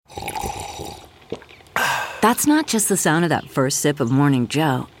That's not just the sound of that first sip of Morning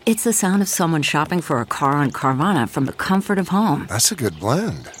Joe. It's the sound of someone shopping for a car on Carvana from the comfort of home. That's a good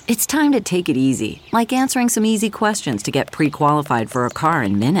blend. It's time to take it easy, like answering some easy questions to get pre-qualified for a car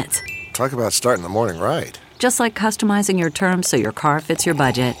in minutes. Talk about starting the morning right. Just like customizing your terms so your car fits your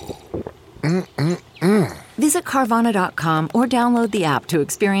budget. Visit Carvana.com or download the app to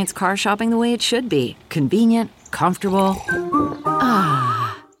experience car shopping the way it should be. Convenient, comfortable.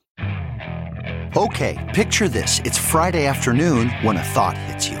 Okay, picture this. It's Friday afternoon when a thought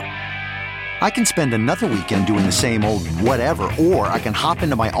hits you. I can spend another weekend doing the same old whatever, or I can hop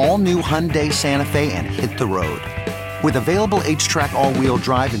into my all-new Hyundai Santa Fe and hit the road. With available H-Track all-wheel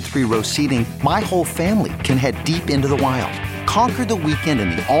drive and 3-row seating, my whole family can head deep into the wild. Conquer the weekend in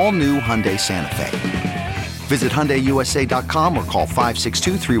the all-new Hyundai Santa Fe. Visit HyundaiUSA.com or call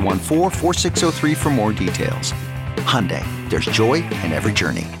 562-314-4603 for more details. Hyundai, there's joy in every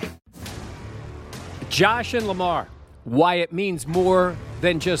journey. Josh and Lamar, why it means more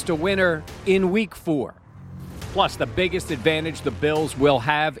than just a winner in Week 4. Plus, the biggest advantage the Bills will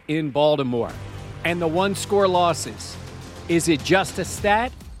have in Baltimore. And the one-score losses. Is it just a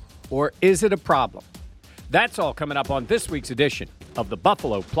stat, or is it a problem? That's all coming up on this week's edition of the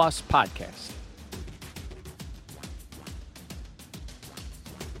Buffalo Plus Podcast.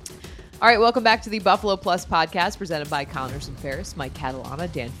 All right, welcome back to the Buffalo Plus Podcast, presented by Connors and Ferris, Mike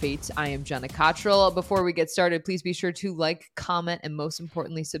Catalana, Dan Fates. I am Jenna Cottrell. Before we get started, please be sure to like, comment, and most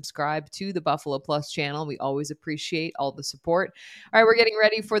importantly, subscribe to the Buffalo Plus channel. We always appreciate all the support. All right, we're getting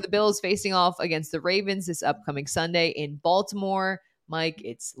ready for the Bills facing off against the Ravens this upcoming Sunday in Baltimore. Mike,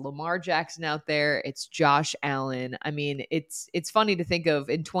 it's Lamar Jackson out there. It's Josh Allen. I mean, it's funny to think of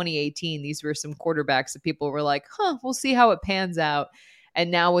in 2018, these were some quarterbacks that people were like, we'll see how it pans out. And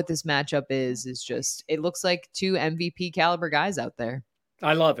now what this matchup is just, it looks like two MVP caliber guys out there.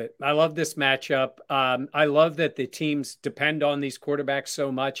 I love it. I love this matchup. I love that the teams depend on these quarterbacks so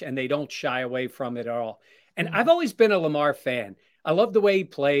much and they don't shy away from it at all. And I've always been a Lamar fan. I love the way he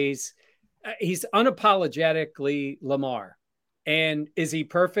plays. He's unapologetically Lamar. And is he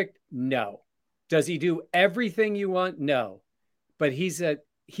perfect? No. Does he do everything you want? No. But he's a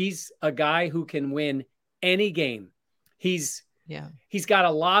guy who can win any game. He's got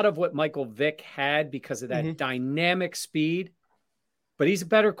a lot of what Michael Vick had because of that dynamic speed, but he's a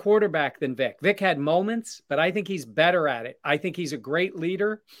better quarterback than Vick. Vick had moments, but I think he's better at it. I think he's a great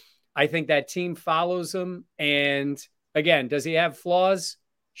leader. I think that team follows him. And again, does he have flaws?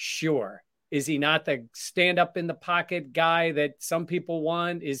 Sure. Is he not the stand up in the pocket guy that some people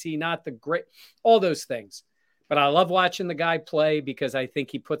want? Is he not the great, all those things. But I love watching the guy play because I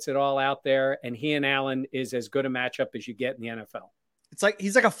think he puts it all out there, and he and Allen is as good a matchup as you get in the NFL. It's like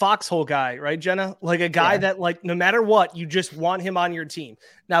he's like a foxhole guy, right, Jenna? Like a guy that, like, no matter what, you just want him on your team.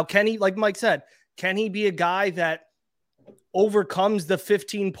 Now, can he, like Mike said, can he be a guy that overcomes the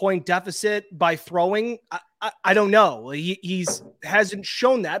 15-point deficit by throwing? I don't know. He's hasn't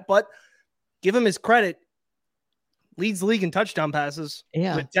shown that, but give him his credit. Leads the league in touchdown passes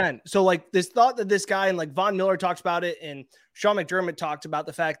with 10. So, like, this thought that this guy, and like Von Miller talks about it, and Sean McDermott talked about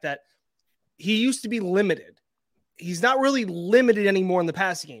the fact that he used to be limited. He's not really limited anymore in the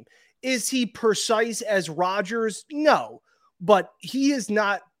passing game. Is he precise as Rodgers? No, but he is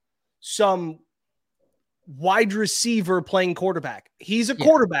not some wide receiver playing quarterback. He's a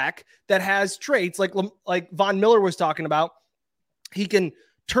quarterback that has traits like Von Miller was talking about. He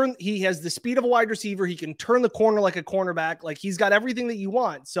has the speed of a wide receiver. He can turn the corner like a cornerback. Like, he's got everything that you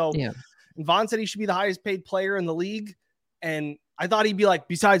want. So Von said he should be the highest paid player in the league. And I thought he'd be like,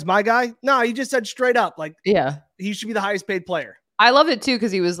 besides my guy. No, he just said straight up, like, he should be the highest paid player. I love it too,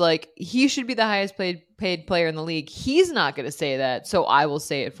 because he was like, he should be the highest paid player in the league. He's not going to say that, so I will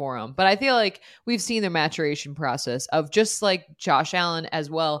say it for him. But I feel like we've seen the maturation process of just like Josh Allen as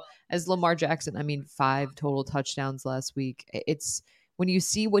well as Lamar Jackson. I mean, 5 total touchdowns last week. It's when you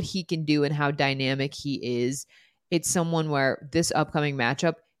see what he can do and how dynamic he is, it's someone where this upcoming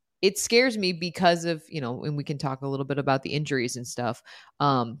matchup, it scares me because of, and we can talk a little bit about the injuries and stuff.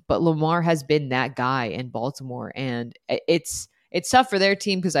 But Lamar has been that guy in Baltimore, and it's tough for their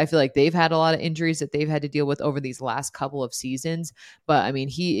team because I feel like they've had a lot of injuries that they've had to deal with over these last couple of seasons. But I mean,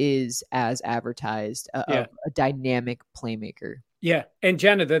 he is, as advertised, a dynamic playmaker. Yeah. And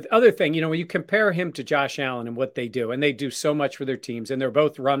Jenna, the other thing, when you compare him to Josh Allen and what they do, and they do so much for their teams, and they're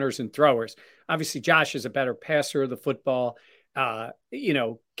both runners and throwers. Obviously, Josh is a better passer of the football,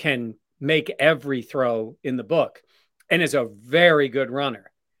 can make every throw in the book, and is a very good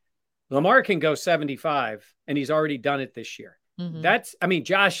runner. Lamar can go 75, and he's already done it this year. Mm-hmm.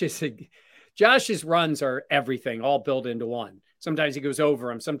 Josh's runs are everything, all built into one. Sometimes he goes over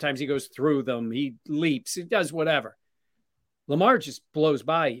them. Sometimes he goes through them. He leaps. He does whatever. Lamar just blows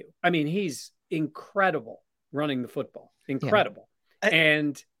by you. I mean, he's incredible running the football. Incredible. Yeah.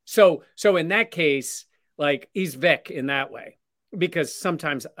 And so in that case, like, he's Vic in that way, because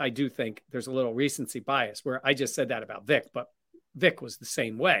sometimes I do think there's a little recency bias where I just said that about Vic, but Vic was the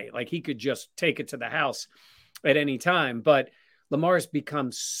same way. Like, he could just take it to the house at any time. But Lamar's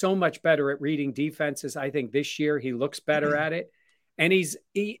become so much better at reading defenses. I think this year he looks better at it. And he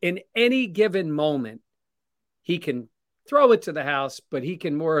in any given moment, he can throw it to the house, but he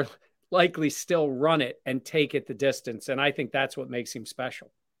can more likely still run it and take it the distance. And I think that's what makes him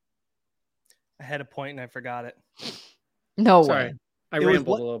special. I had a point and I forgot it. No Sorry, way. I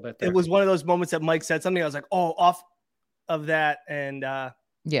rambled a little bit there. It was one of those moments that Mike said something. I was like, oh, off of that. And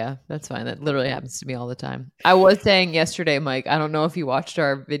yeah, that's fine. That literally happens to me all the time. I was saying yesterday, Mike, I don't know if you watched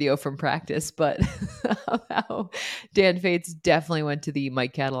our video from practice, but how Dan Fates definitely went to the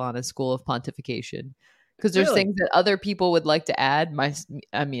Mike Catalana School of Pontification, because there's things that other people would like to add.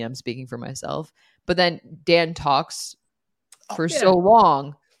 I mean, I'm speaking for myself, but then Dan talks for so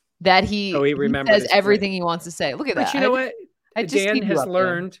long that he says everything he wants to say. Look at that. You know what? Dan has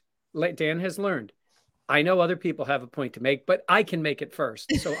learned. Dan has learned. I know other people have a point to make, but I can make it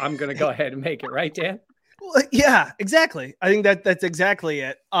first. So I'm going to go ahead and make it. Right, Dan? Well, yeah, exactly. I think that's exactly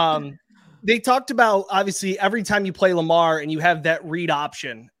it. They talked about, obviously, every time you play Lamar and you have that read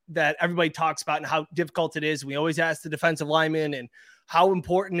option that everybody talks about and how difficult it is. We always ask the defensive lineman and how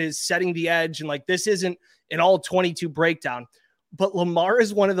important is setting the edge. And like, this isn't an all 22 breakdown, but Lamar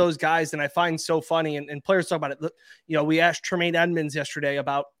is one of those guys. And I find so funny, and players talk about it. You know, we asked Tremaine Edmonds yesterday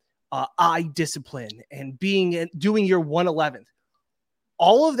about eye discipline and doing your 111th.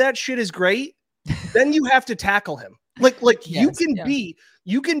 All of that shit is great. Then you have to tackle him. Like yes,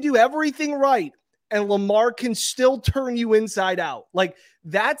 you can do everything right, and Lamar can still turn you inside out. Like,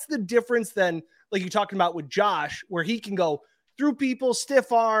 that's the difference then, like you're talking about with Josh, where he can go through people,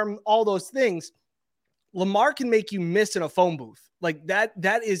 stiff arm, all those things. Lamar can make you miss in a phone booth. Like, that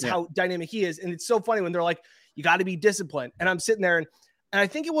is how dynamic he is. And it's so funny when they're like, you got to be disciplined. And I'm sitting there, and I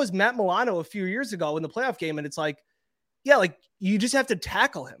think it was Matt Milano a few years ago in the playoff game. And it's like, yeah, like, you just have to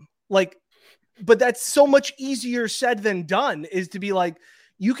tackle him. Like, but that's so much easier said than done, is to be like,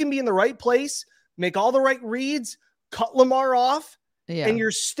 you can be in the right place, make all the right reads, cut Lamar off, and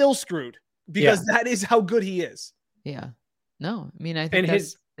you're still screwed, because that is how good he is. Yeah. No, I mean, I think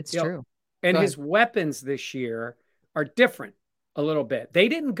it's true. And his weapons this year are different a little bit. They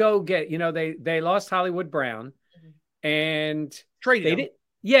didn't go get, they lost Hollywood Brown and traded him.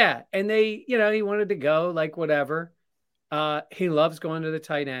 Yeah. And they, he wanted to go, like, whatever. He loves going to the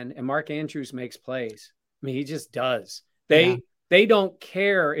tight end, and Mark Andrews makes plays. I mean, he just does. They don't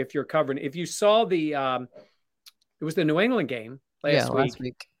care if you're covering. If you saw it was the New England game last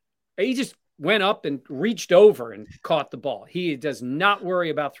week. He just went up and reached over and caught the ball. He does not worry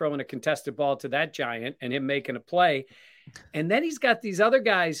about throwing a contested ball to that giant and him making a play. And then he's got these other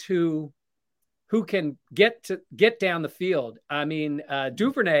guys who can get down the field. I mean,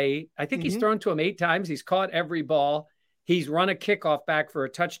 Duvernay, I think he's thrown to him 8 times. He's caught every ball. He's run a kickoff back for a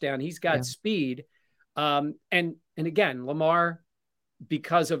touchdown. He's got speed. And again, Lamar,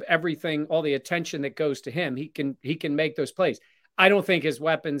 because of everything, all the attention that goes to him, he can make those plays. I don't think his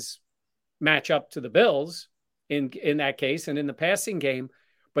weapons match up to the Bills in that case and in the passing game,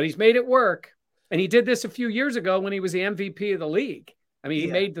 but he's made it work. And he did this a few years ago when he was the MVP of the league. I mean, he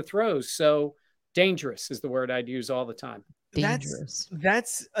made the throws. So dangerous is the word I'd use all the time. Dangerous.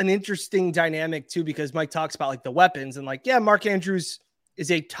 That's an interesting dynamic too, because Mike talks about like the weapons and like, Mark Andrews is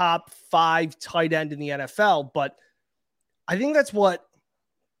a top 5 tight end in the NFL, but I think that's what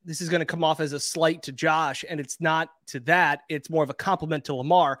this is going to come off as a slight to Josh, and it's not to that. It's more of a compliment to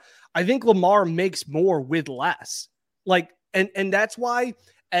Lamar. I think Lamar makes more with less. Like, and that's why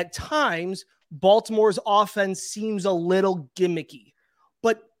at times Baltimore's offense seems a little gimmicky,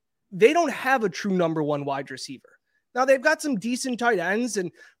 but they don't have a true number 1 wide receiver. Now they've got some decent tight ends,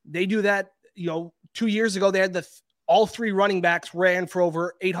 and they do that. 2 years ago, they had all 3 running backs ran for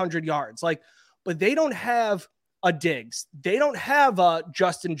over 800 yards. Like, but they don't have a Diggs. They don't have a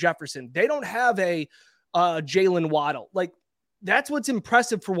Justin Jefferson. They don't have a Jalen Waddle. Like, that's what's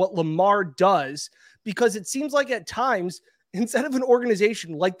impressive for what Lamar does, because it seems like at times, instead of an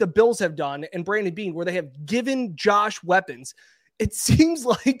organization like the Bills have done and Brandon Beane, where they have given Josh weapons, it seems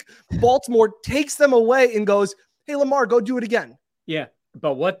like Baltimore takes them away and goes, hey, Lamar, go do it again. Yeah.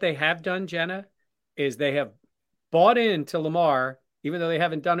 But what they have done, Jenna, is they have bought into Lamar, even though they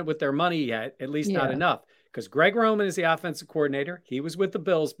haven't done it with their money yet, at least not enough. Because Greg Roman is the offensive coordinator. He was with the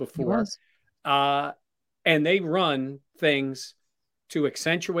Bills before. And they run things to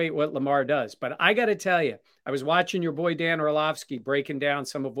accentuate what Lamar does. But I got to tell you, I was watching your boy Dan Orlovsky breaking down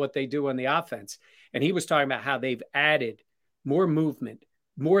some of what they do on the offense, and he was talking about how they've added more movement,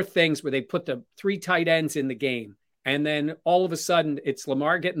 more things where they put the 3 tight ends in the game. And then all of a sudden it's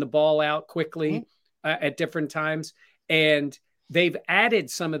Lamar getting the ball out quickly at different times. And they've added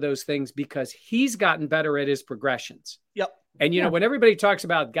some of those things because he's gotten better at his progressions. Yep. And, you know, when everybody talks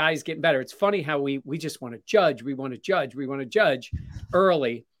about guys getting better, it's funny how we just want to judge. We want to judge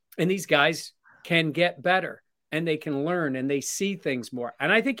early. And these guys can get better and they can learn and they see things more.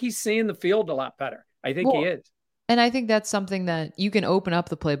 And I think he's seeing the field a lot better. I think he is. And I think that's something that you can open up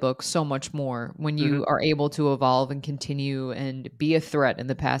the playbook so much more when you are able to evolve and continue and be a threat in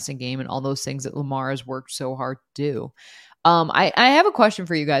the passing game and all those things that Lamar has worked so hard to do. I have a question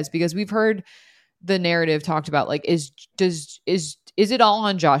for you guys because we've heard the narrative talked about, like, is it all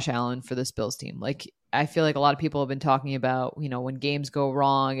on Josh Allen for this Bills team? Like, I feel like a lot of people have been talking about, you know, when games go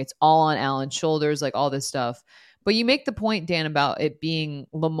wrong, it's all on Allen's shoulders, like all this stuff. But you make the point, Dan, about it being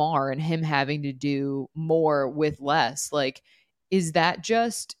Lamar and him having to do more with less. Like, is that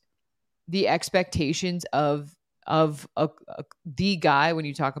just the expectations of the guy when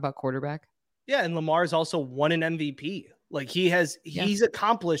you talk about quarterback? Yeah, and Lamar's also won an MVP. Like he's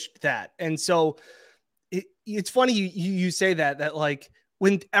accomplished that. And so it's funny you say that like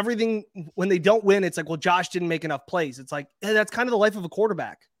when they don't win, it's like, well, Josh didn't make enough plays. It's like, that's kind of the life of a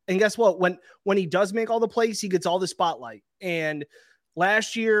quarterback. And guess what? When he does make all the plays, he gets all the spotlight. And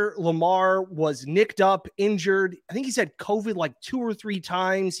last year, Lamar was nicked up, injured. I think he said COVID like 2 or 3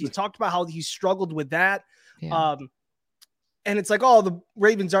 times. He talked about how he struggled with that. Yeah. And it's like, oh, the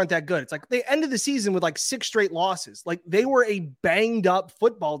Ravens aren't that good. It's like they ended the season with like 6 straight losses. Like they were a banged up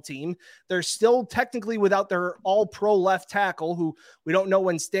football team. They're still technically without their all-pro left tackle, who we don't know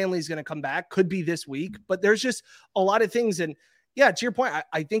when Stanley's going to come back. Could be this week. But there's just a lot of things. And yeah, to your point,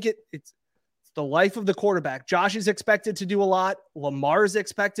 I think it's the life of the quarterback. Josh is expected to do a lot. Lamar is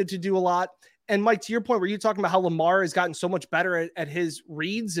expected to do a lot. And Mike, to your point, where you're talking about how Lamar has gotten so much better at his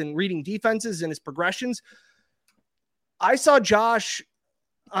reads and reading defenses and his progressions. I saw Josh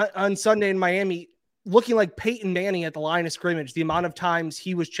on Sunday in Miami looking like Peyton Manning at the line of scrimmage, the amount of times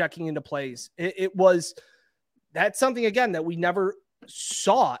he was checking into plays. That's something, again, that we never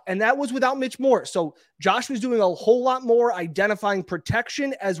saw, and that was without Mitch Morse. So Josh was doing a whole lot more identifying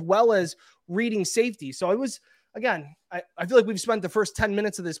protection as well as reading safety. So it was, again, I feel like we've spent the first 10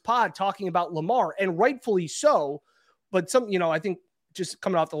 minutes of this pod talking about Lamar, and rightfully so, but I think just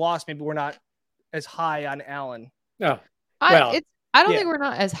coming off the loss, maybe we're not as high on Allen. No. I don't think we're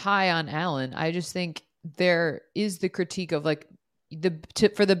not as high on Allen. I just think there is the critique of like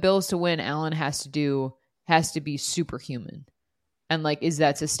for the Bills to win, Allen has to be superhuman. And like, is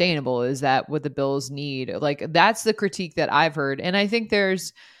that sustainable? Is that what the Bills need? Like, that's the critique that I've heard. And I think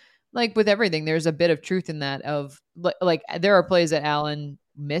there's, like with everything, there's a bit of truth in that of like, there are plays that Allen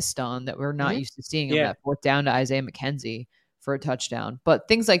missed on that we're not used to seeing him, that 4th down to Isaiah McKenzie for a touchdown. But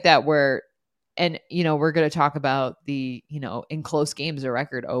things like that where, and, we're going to talk about the, in close games, a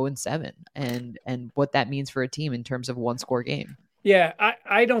record 0-7 and what that means for a team in terms of 1-score game. Yeah,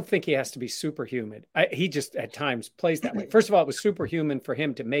 I don't think he has to be superhuman. He just at times plays that way. First of all, it was superhuman for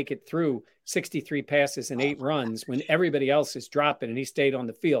him to make it through 63 passes and 8 runs when everybody else is dropping and he stayed on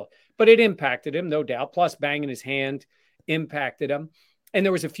the field. But it impacted him, no doubt. Plus, banging his hand impacted him. And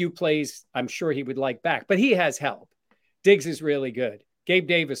there was a few plays I'm sure he would like back. But he has help. Diggs is really good. Gabe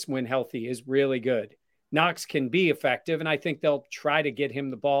Davis, when healthy, is really good. Knox can be effective, and I think they'll try to get him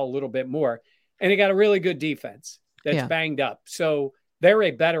the ball a little bit more. And they got a really good defense that's banged up. So they're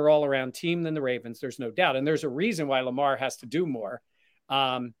a better all-around team than the Ravens. There's no doubt. And there's a reason why Lamar has to do more.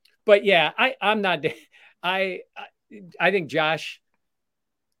 But yeah, I think Josh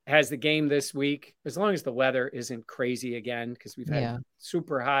has the game this week, as long as the weather isn't crazy again, because we've had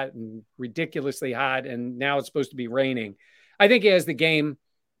super hot and ridiculously hot, and now it's supposed to be raining. I think he has the game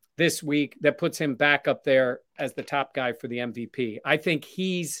this week that puts him back up there as the top guy for the MVP. I think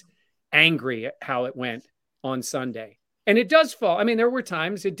he's angry at how it went on Sunday. And it does fall. I mean, there were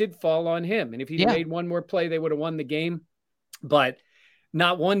times it did fall on him. And if he made one more play, they would have won the game. But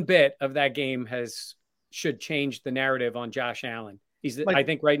not one bit of that game should change the narrative on Josh Allen. I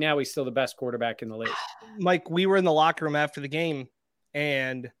think right now he's still the best quarterback in the league. Mike, we were in the locker room after the game,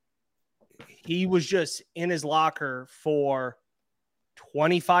 and he was just in his locker for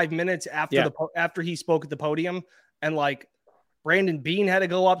 25 minutes after he spoke at the podium. And like, Brandon Beane had to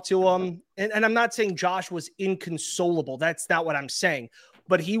go up to him. And I'm not saying Josh was inconsolable. That's not what I'm saying.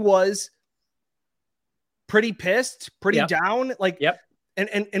 But he was pretty pissed, pretty down. Like,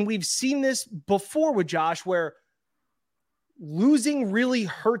 and we've seen this before with Josh, where losing really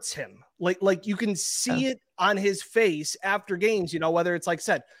hurts him. Like you can see it on his face after games, whether it's like I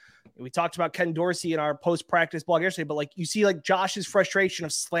said, we talked about Ken Dorsey in our post-practice blog yesterday, but like you see like Josh's frustration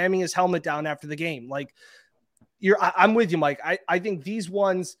of slamming his helmet down after the game. Like I'm with you, Mike. I think these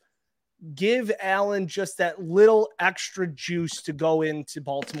ones give Allen just that little extra juice to go into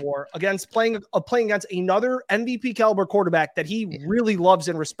Baltimore against playing against another MVP caliber quarterback that he really loves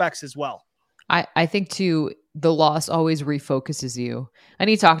and respects as well. I think too, the loss always refocuses you. And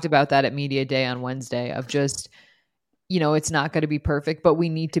he talked about that at Media Day on Wednesday of just, it's not going to be perfect, but we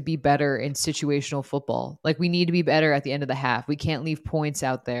need to be better in situational football. Like we need to be better at the end of the half. We can't leave points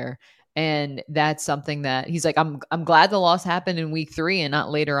out there. And that's something that he's like, I'm glad the loss happened in week 3 and not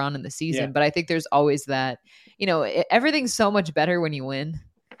later on in the season. Yeah. But I think there's always that, everything's so much better when you win.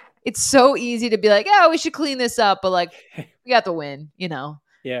 It's so easy to be like, oh, we should clean this up. But like, we got the win,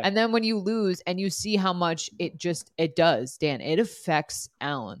 Yeah. And then when you lose and you see how much it does, Dan, it affects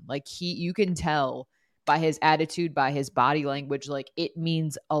Allen. Like you can tell by his attitude, by his body language, like it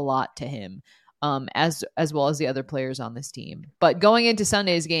means a lot to him, as well as the other players on this team. But going into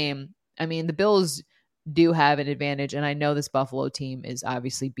Sunday's game, I mean, the Bills do have an advantage. And I know this Buffalo team is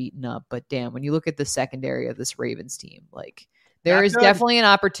obviously beaten up, but damn, when you look at the secondary of this Ravens team, like there is definitely an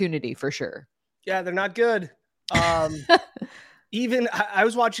opportunity for sure. Yeah, they're not good. Even I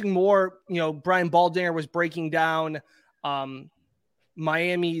was watching more, Brian Baldinger was breaking down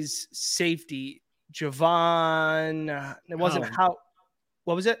Miami's safety, Javon. It wasn't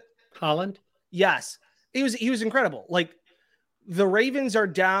what was it? Holland? Yes. He was incredible. Like the Ravens are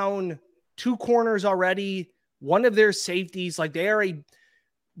down 2 corners already. One of their safeties, like they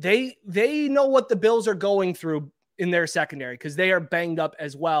know what the Bills are going through in their secondary because they are banged up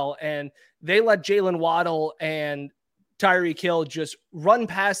as well. And they let Jalen Waddle and Tyreek Hill just run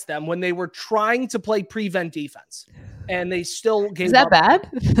past them when they were trying to play prevent defense, and they still gave Is that up. Bad?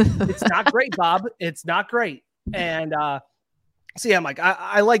 It's not great, Bob. It's not great. And so yeah, Mike,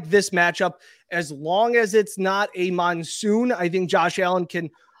 I like this matchup as long as it's not a monsoon. I think Josh Allen can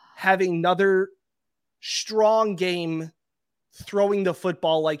have another strong game throwing the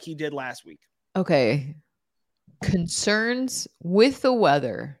football like he did last week. Okay. Concerns with the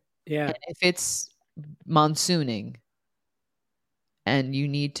weather. Yeah. And if it's monsooning, and you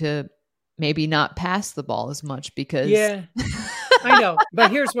need to maybe not pass the ball as much because I know.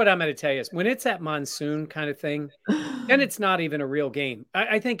 But here's what I'm going to tell you is when it's that monsoon kind of thing, then it's not even a real game.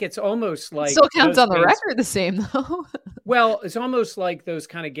 I think it's almost like it still counts on the record the same though. Well, it's almost like those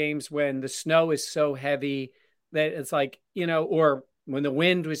kind of games when the snow is so heavy that it's like, or when the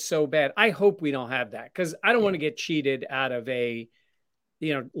wind was so bad. I hope we don't have that because I don't want to get cheated out of a,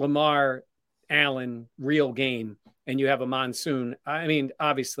 Lamar Allen real game. And you have a monsoon. I mean,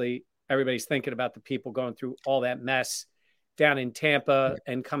 obviously, everybody's thinking about the people going through all that mess down in Tampa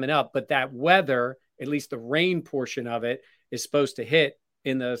and coming up. But that weather, at least the rain portion of it, is supposed to hit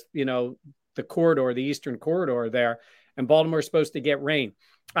in the, the corridor, the eastern corridor there. And Baltimore's supposed to get rain.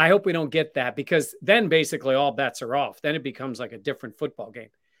 I hope we don't get that because then basically all bets are off. Then it becomes like a different football game.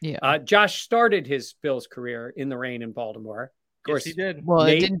 Yeah. Josh started his Bills career in the rain in Baltimore. Of course, yes, he did. Well,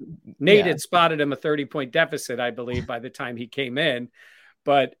 Nate had spotted him a 30-point deficit, I believe, by the time he came in.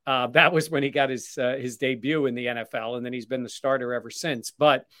 But that was when he got his debut in the NFL, and then he's been the starter ever since.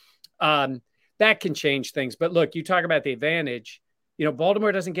 But that can change things. But look, you talk about the advantage.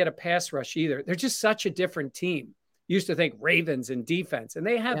 Baltimore doesn't get a pass rush either. They're just such a different team. You used to think Ravens and defense, and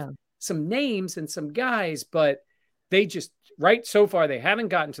they have some names and some guys, but they just so far they haven't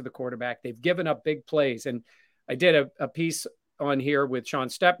gotten to the quarterback. They've given up big plays, and I did a piece on here with Sean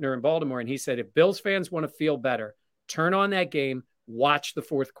Stepner in Baltimore. And he said, if Bills fans want to feel better, turn on that game, watch the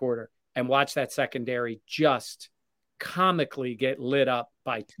fourth quarter and watch that secondary just comically get lit up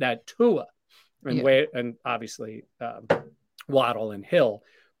by that Tua and obviously Waddle and Hill,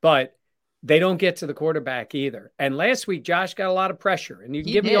 but they don't get to the quarterback either. And last week, Josh got a lot of pressure and you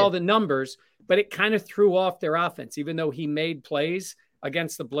can give me all the numbers, but it kind of threw off their offense. Even though he made plays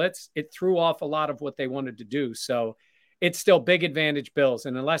against the blitz, it threw off a lot of what they wanted to do. So it's still big advantage Bills.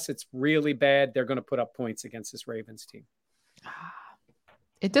 And unless it's really bad, they're going to put up points against this Ravens team.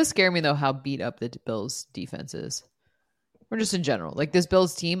 It does scare me, though, how beat up the Bills defense is. Or just in general. Like this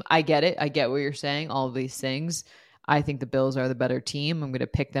Bills team, I get it. I get what you're saying, all of these things. I think the Bills are the better team. I'm going to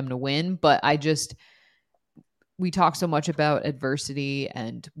pick them to win. But we talk so much about adversity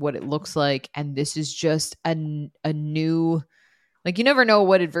and what it looks like. And this is just a new... Like, you never know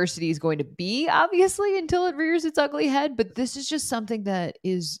what adversity is going to be, obviously, until it rears its ugly head. But this is just something that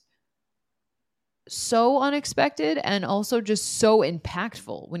is so unexpected and also just so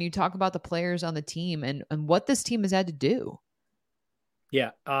impactful when you talk about the players on the team and what this team has had to do.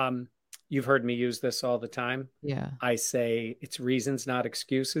 Yeah. You've heard me use this all the time. Yeah. I say it's reasons, not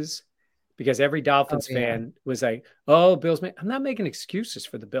excuses, because every Dolphins Oh, yeah. fan was like, oh, Bills. I'm not making excuses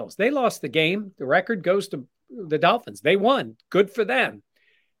for the Bills. They lost the game. The record goes to the Dolphins. They won. Good for them.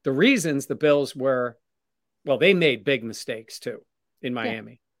 The reasons the Bills were, well, they made big mistakes too in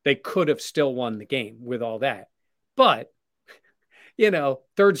Miami. Yeah. They could have still won the game with all that. But,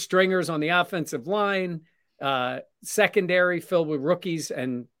 third stringers on the offensive line, secondary filled with rookies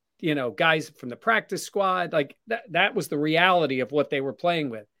and, guys from the practice squad. Like that was the reality of what they were playing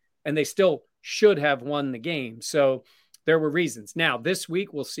with. And they still should have won the game. So there were reasons. Now, this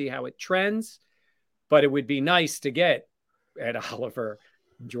week, we'll see how it trends. But it would be nice to get Ed Oliver,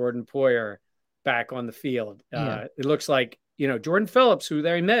 Jordan Poyer back on the field. Yeah. It looks like, Jordan Phillips, who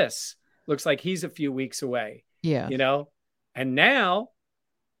they miss, looks like he's a few weeks away. Yeah. And now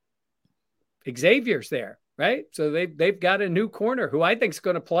Xavier's there, right? So they've got a new corner who I think is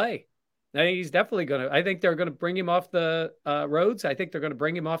going to play. I think he's definitely going to. I think they're going to bring him off the roads. I think they're going to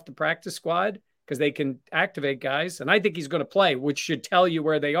bring him off the practice squad because they can activate guys. And I think he's going to play, which should tell you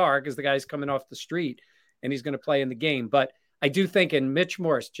where they are because the guy's coming off the street and he's going to play in the game. But I do think in Mitch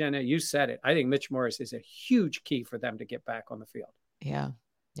Morse, Jenna, you said it. I think Mitch Morse is a huge key for them to get back on the field. Yeah.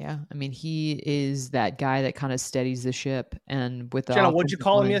 Yeah. I mean, he is that guy that kind of steadies the ship. And with the Jenna, what'd you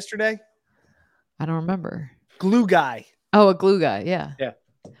call him yesterday? I don't remember. Glue guy. Oh, a glue guy. Yeah. Yeah.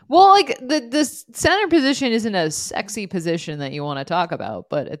 Well, like the center position isn't a sexy position that you want to talk about,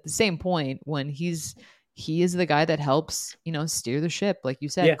 but at the same point, when he is the guy that helps, steer the ship, like you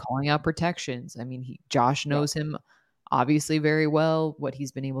said, calling out protections. I mean, Josh knows him obviously very well, what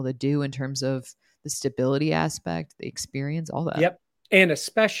he's been able to do in terms of the stability aspect, the experience, all that. Yep. And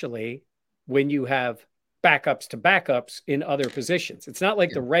especially when you have backups to backups in other positions. It's not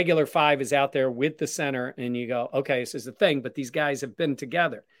like the regular five is out there with the center and you go, okay, this is the thing, but these guys have been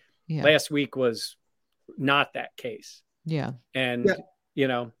together. Yeah. Last week was not that case. Yeah. And,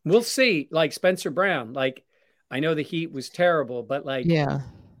 we'll see. Like Spencer Brown, like I know the Heat was terrible, but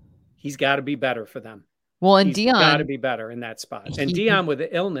he's got to be better for them. Well, and he's got to be better in that spot. And Dion with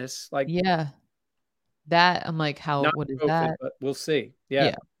the illness, that I'm like, what is that? But we'll see.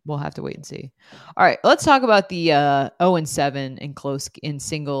 Yeah. We'll have to wait and see. All right, let's talk about the 0-7 in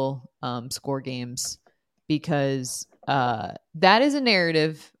single score games, because that is a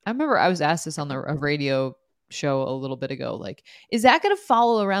narrative. I remember I was asked this on a radio show a little bit ago, like, is that going to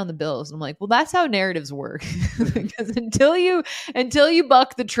follow around the Bills? And I'm like, well, that's how narratives work. Because until you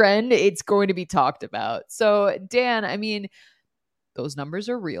buck the trend, it's going to be talked about. So, Dan, I mean, those numbers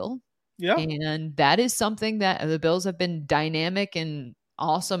are real. Yeah. And that is something that the Bills have been dynamic and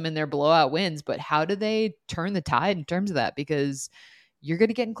awesome in their blowout wins, but how do they turn the tide in terms of that? Because you're going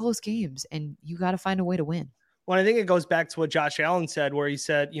to get in close games and you got to find a way to win. Well, I think it goes back to what Josh Allen said, where he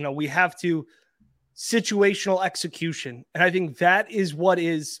said, we have to situational execution. And I think that is what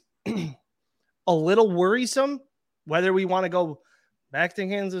is a little worrisome, whether we want to go back to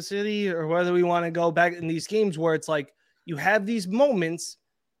Kansas City or whether we want to go back in these games where it's like you have these moments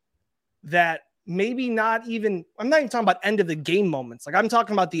that maybe not even, I'm not even talking about end of the game moments. Like I'm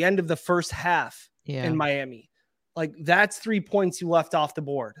talking about the end of the first half in Miami. Like that's 3 points you left off the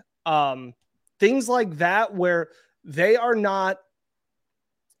board. Things like that where they are not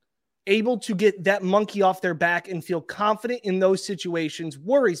able to get that monkey off their back and feel confident in those situations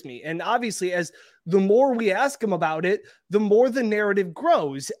worries me. And obviously, as the more we ask them about it, the more the narrative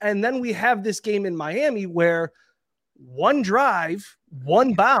grows. And then we have this game in Miami where one drive,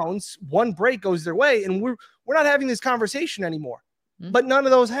 one bounce, one break goes their way, and we're not having this conversation anymore. Mm-hmm. But none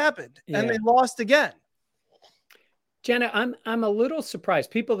of those happened, and they lost again. Jenna, I'm a little surprised.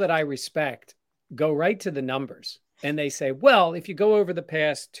 People that I respect go right to the numbers, and they say, well, if you go over the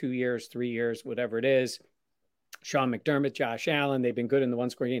past 2 years, 3 years, whatever it is, Sean McDermott, Josh Allen, they've been good in the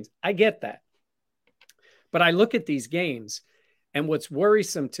one-score games. I get that. But I look at these games, and what's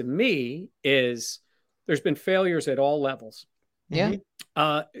worrisome to me is there's been failures at all levels. Yeah.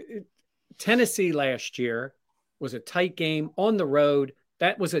 Tennessee last year was a tight game on the road.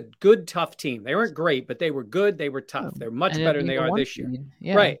 That was a good, tough team. They weren't great, but they were good. They were tough. They're much better than they are this year.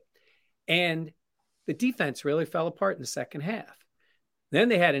 Yeah. Right. And the defense really fell apart in the second half. Then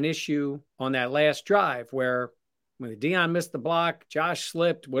they had an issue on that last drive where when Dion missed the block, Josh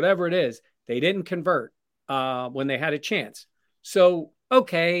slipped, whatever it is, they didn't convert when they had a chance. So,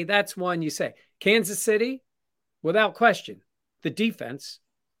 okay, that's one you say. Kansas City, without question, the defense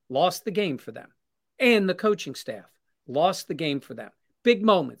lost the game for them. And the coaching staff lost the game for them. Big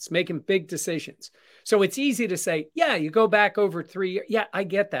moments, making big decisions. So it's easy to say, yeah, you go back over 3 years. Yeah, I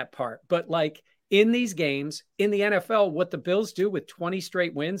get that part. But like, in these games, in the NFL, what the Bills do with 20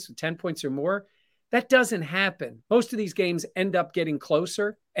 straight wins, 10 points or more, that doesn't happen. Most of these games end up getting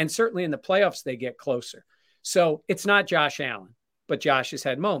closer, and certainly in the playoffs, they get closer. So it's not Josh Allen, but Josh has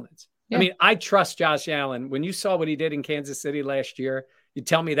had moments. Yeah. I mean, I trust Josh Allen. When you saw what he did in Kansas City last year, you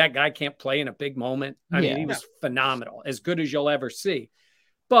tell me that guy can't play in a big moment. I mean, he was phenomenal, as good as you'll ever see.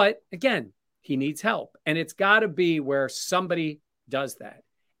 But again, he needs help, and it's got to be where somebody does that.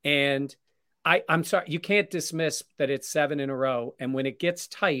 And I'm sorry, you can't dismiss that it's 7 in a row. And when it gets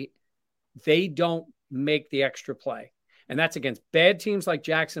tight, they don't make the extra play. And that's against bad teams like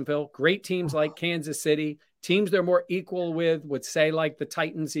Jacksonville, great teams like Kansas City, teams they're more equal with, would say like the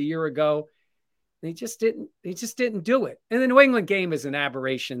Titans a year ago. They just didn't do it. And the New England game is an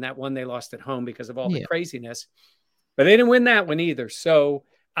aberration. That one they lost at home because of all the craziness. But they didn't win that one either. So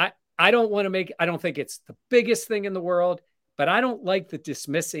I don't think it's the biggest thing in the world, but I don't like the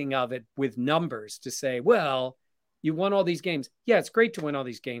dismissing of it with numbers to say, well, you won all these games. Yeah, it's great to win all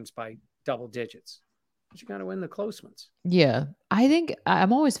these games by double digits, but you got to win the close ones. Yeah. I think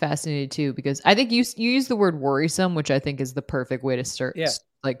I'm always fascinated too, because I think you use the word worrisome, which I think is the perfect way to start,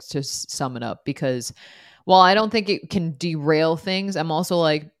 like to sum it up, because while I don't think it can derail things, I'm also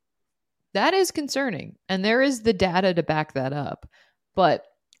like, that is concerning. And there is the data to back that up. But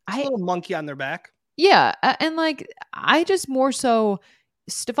a little monkey on their back. Yeah. And like, I just more so,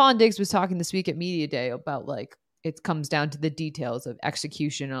 Stephon Diggs was talking this week at Media Day about like, it comes down to the details of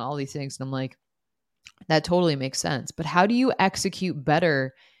execution and all these things. And I'm like, that totally makes sense. But how do you execute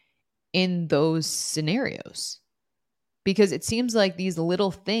better in those scenarios? Because it seems like these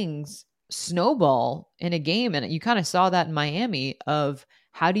little things snowball in a game. And you kind of saw that in Miami of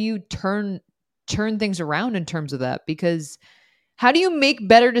how do you turn things around in terms of that? Because how do you make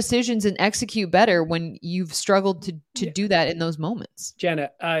better decisions and execute better when you've struggled to do that in those moments? Jenna,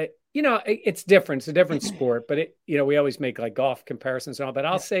 it's different. It's a different sport, but we always make like golf comparisons and all, but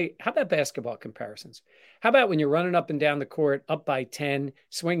I'll say, how about basketball comparisons? How about when you're running up and down the court, up by 10,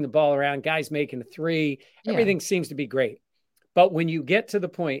 swing the ball around, guys making a 3, everything seems to be great. But when you get to the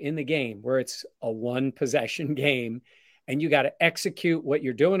point in the game where it's a 1 possession game and you got to execute what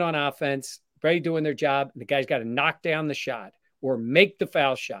you're doing on offense, everybody doing their job, and the guy's got to knock down the shot or make the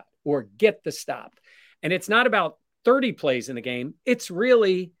foul shot or get the stop. And it's not about 30 plays in the game. It's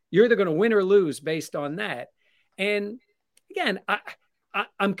really, you're either going to win or lose based on that. And again,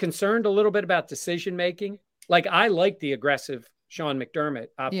 I'm concerned a little bit about decision-making. Like, I like the aggressive Sean McDermott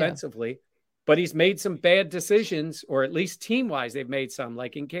offensively, but he's made some bad decisions, or at least team-wise, they've made some,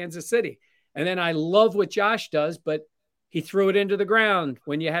 like in Kansas City. And then I love what Josh does, but he threw it into the ground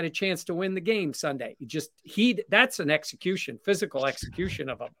when you had a chance to win the game Sunday. That's an execution, physical execution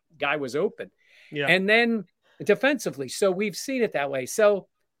of a guy was open. Yeah. And then defensively. So we've seen it that way. So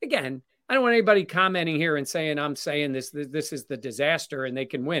again, I don't want anybody commenting here and saying, I'm saying this is the disaster and they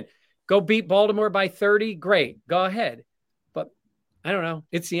can win. Go beat Baltimore by 30. Great. Go ahead. But I don't know.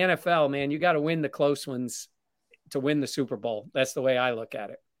 It's the NFL, man. You got to win the close ones to win the Super Bowl. That's the way I look at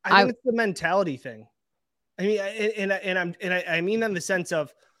it. I think it's the mentality thing. I mean, I mean, in the sense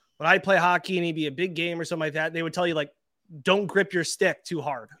of when I play hockey and it'd be a big game or something like that, they would tell you like, don't grip your stick too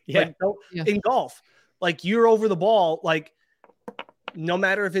hard. Yeah. Like, in golf, like you're over the ball, like no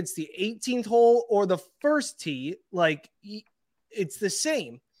matter if it's the 18th hole or the first tee, like it's the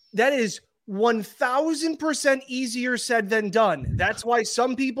same. That is 1000% easier said than done. That's why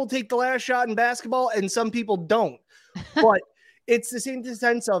some people take the last shot in basketball and some people don't. But it's the same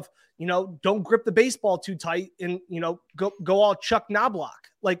sense of, don't grip the baseball too tight and, go all Chuck Knobloch.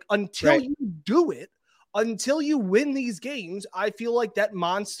 Like until you do it, until you win these games, I feel like that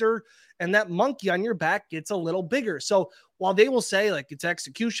monster and that monkey on your back gets a little bigger. So while they will say like it's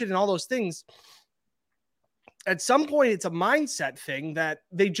execution and all those things, at some point it's a mindset thing that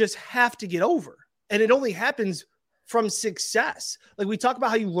they just have to get over. And it only happens from success. Like we talk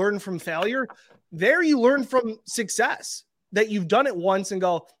about how you learn from failure. There you learn from success, that you've done it once and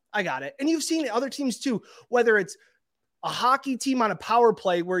go, I got it. And you've seen other teams too, whether it's a hockey team on a power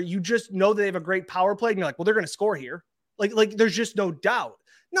play where you just know they have a great power play and you're like, well, they're going to score here. Like there's just no doubt.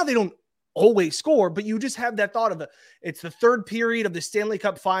 Now they don't always score, but you just have that thought of it's the third period of the Stanley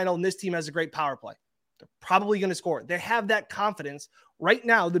Cup final and this team has a great power play. They're probably going to score. They have that confidence. Right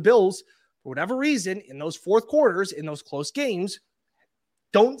now, the Bills, for whatever reason, in those fourth quarters, in those close games,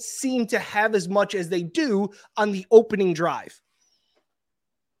 don't seem to have as much as they do on the opening drive.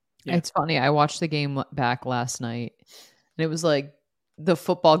 Yeah. It's funny. I watched the game back last night and it was like the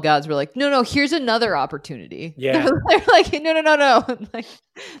football gods were like, no, here's another opportunity. Yeah. They're like, no. Like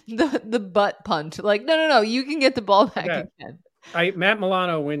the butt punch. Like, no, you can get the ball back again. Matt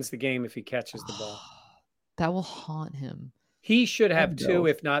Milano wins the game if he catches the ball. That will haunt him. He should have And 2, Bills.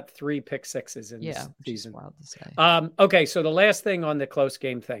 if not 3 pick sixes in Yeah, this which is season. wild to say. Okay, so the last thing on the close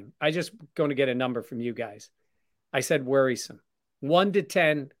game thing, I just going to get a number from you guys. I said worrisome. 1 to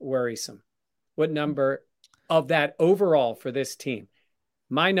 10, worrisome. What number of that overall for this team?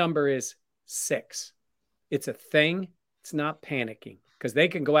 My number is 6. It's a thing. It's not panicking because they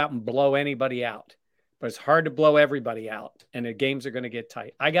can go out and blow anybody out, but it's hard to blow everybody out, and the games are going to get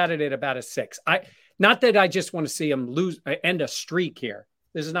tight. I got it at about a 6. Not that I just want to see them end a streak here.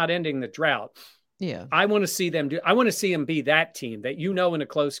 This is not ending the drought. Yeah. I want to see them I want to see them be that team that, in a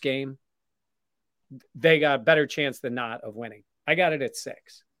close game, they got a better chance than not of winning. I got it at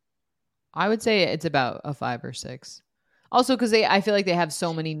 6. I would say it's about a 5 or 6. Also, because I feel like they have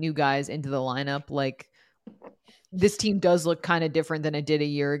so many new guys into the lineup. Like, this team does look kind of different than it did a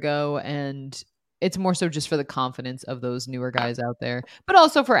year ago, and it's more so just for the confidence of those newer guys out there, but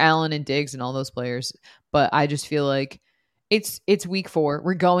also for Allen and Diggs and all those players. But I just feel like it's week 4.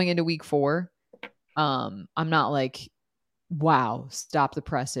 We're going into week 4. I'm not like, wow, stop the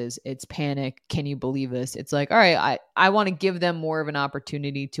presses. It's panic. Can you believe this? It's like, all right, I want to give them more of an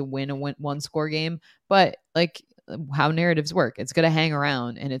opportunity to win a one-score game, but like how narratives work, it's going to hang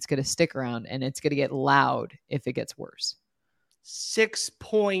around and it's going to stick around and it's going to get loud if it gets worse.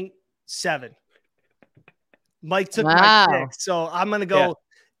 6.7. Mike took Wow. my 6, so I'm going to go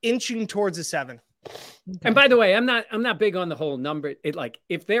inching towards a 7. And by the way, I'm not big on the whole number.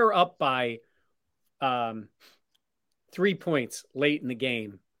 If they're up by 3 points late in the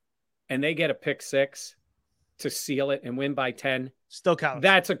game and they get a pick 6 to seal it and win by 10, still counts.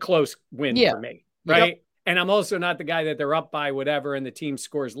 That's a close win for me, right? Yep. And I'm also not the guy that they're up by whatever and the team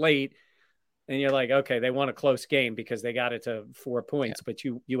scores late and you're like, okay, they won a close game because they got it to 4 points, but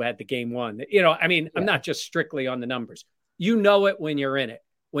you had the game won. I'm not just strictly on the numbers. You know it when you're in it,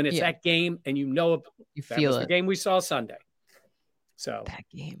 when it's that game and you feel it. The game we saw Sunday. So that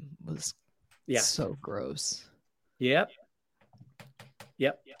game was so gross. Yep.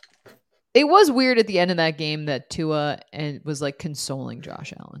 It was weird at the end of that game that Tua was like consoling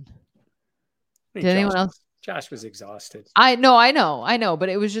Josh Allen. Did anyone else? Josh was exhausted. I know, but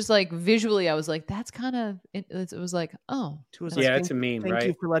it was just like visually, I was like, that's kind of. It was like, oh, Tua's it's a meme, right? Thank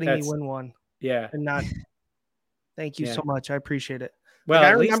you for letting me win one. Yeah, and not. Thank you so much. I appreciate it. Well,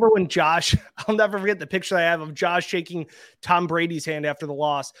 I remember when Josh. I'll never forget the picture I have of Josh shaking Tom Brady's hand after the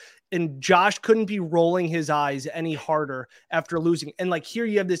loss. And Josh couldn't be rolling his eyes any harder after losing. And like here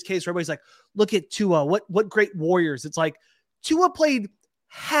you have this case where everybody's like, look at Tua. What great Warriors. It's like Tua played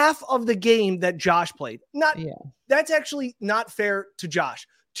half of the game that Josh played. That's actually not fair to Josh.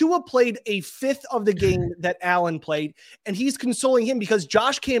 Tua played a fifth of the game that Allen played, and he's consoling him because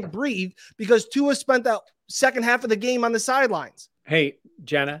Josh can't breathe because Tua spent that second half of the game on the sidelines. Hey,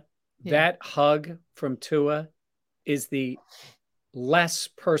 Jenna, that hug from Tua is the less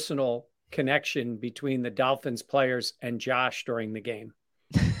personal connection between the Dolphins players and Josh during the game.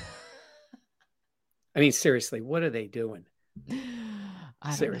 I mean, seriously, what are they doing?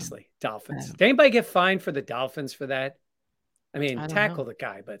 Seriously, Dolphins. Did anybody get fined for the Dolphins for that? I mean, tackle the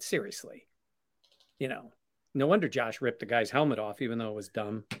guy, but seriously, no wonder Josh ripped the guy's helmet off, even though it was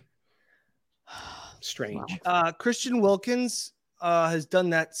dumb. Strange. Christian Wilkins has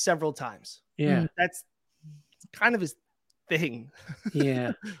done that several times. Yeah. That's kind of his thing.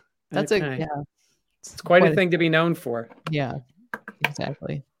 Yeah. That's it's quite a thing to be known for. Yeah,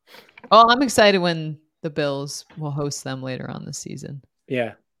 exactly. Well, I'm excited when the Bills will host them later on this season.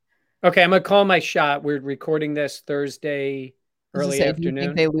 Yeah. Okay, I'm going to call my shot. We're recording this Thursday early afternoon. Do you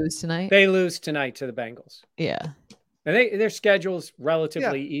think they lose tonight? They lose tonight to the Bengals. Yeah. And their schedule's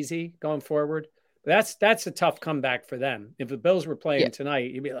relatively easy going forward. But that's a tough comeback for them. If the Bills were playing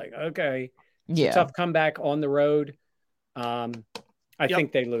tonight, you'd be like, okay, it's a tough comeback on the road. I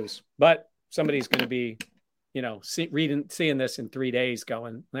think they lose. But somebody's going to be, seeing this in 3 days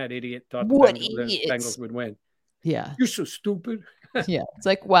going, that idiot thought the Bengals would win. Yeah. You're so stupid. Yeah. It's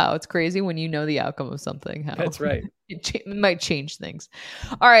like, wow, it's crazy when you know the outcome of something. That's right. It might change things.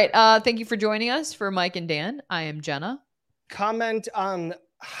 All right. Thank you for joining us. For Mike and Dan, I am Jenna. Comment on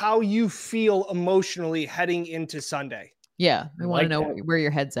how you feel emotionally heading into Sunday. Yeah. We want to know where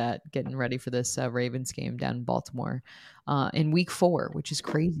your head's at getting ready for this Ravens game down in Baltimore in week 4, which is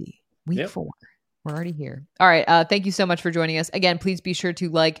crazy. Week 4. We're already here. All right. Thank you so much for joining us. Again, please be sure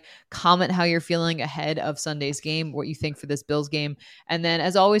to comment how you're feeling ahead of Sunday's game, what you think for this Bills game. And then,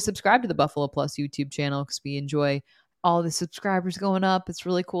 as always, subscribe to the Buffalo Plus YouTube channel because we enjoy all the subscribers going up. It's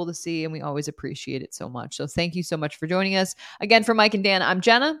really cool to see, and we always appreciate it so much. So thank you so much for joining us. Again, for Mike and Dan, I'm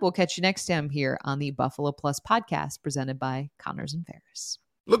Jenna. We'll catch you next time here on the Buffalo Plus podcast presented by Connors and Ferris.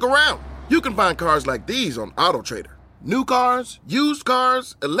 Look around. You can find cars like these on AutoTrader. New cars, used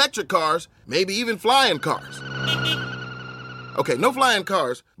cars, electric cars, maybe even flying cars. Okay, no flying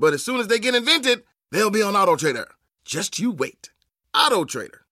cars, but as soon as they get invented, they'll be on AutoTrader. Just you wait. AutoTrader.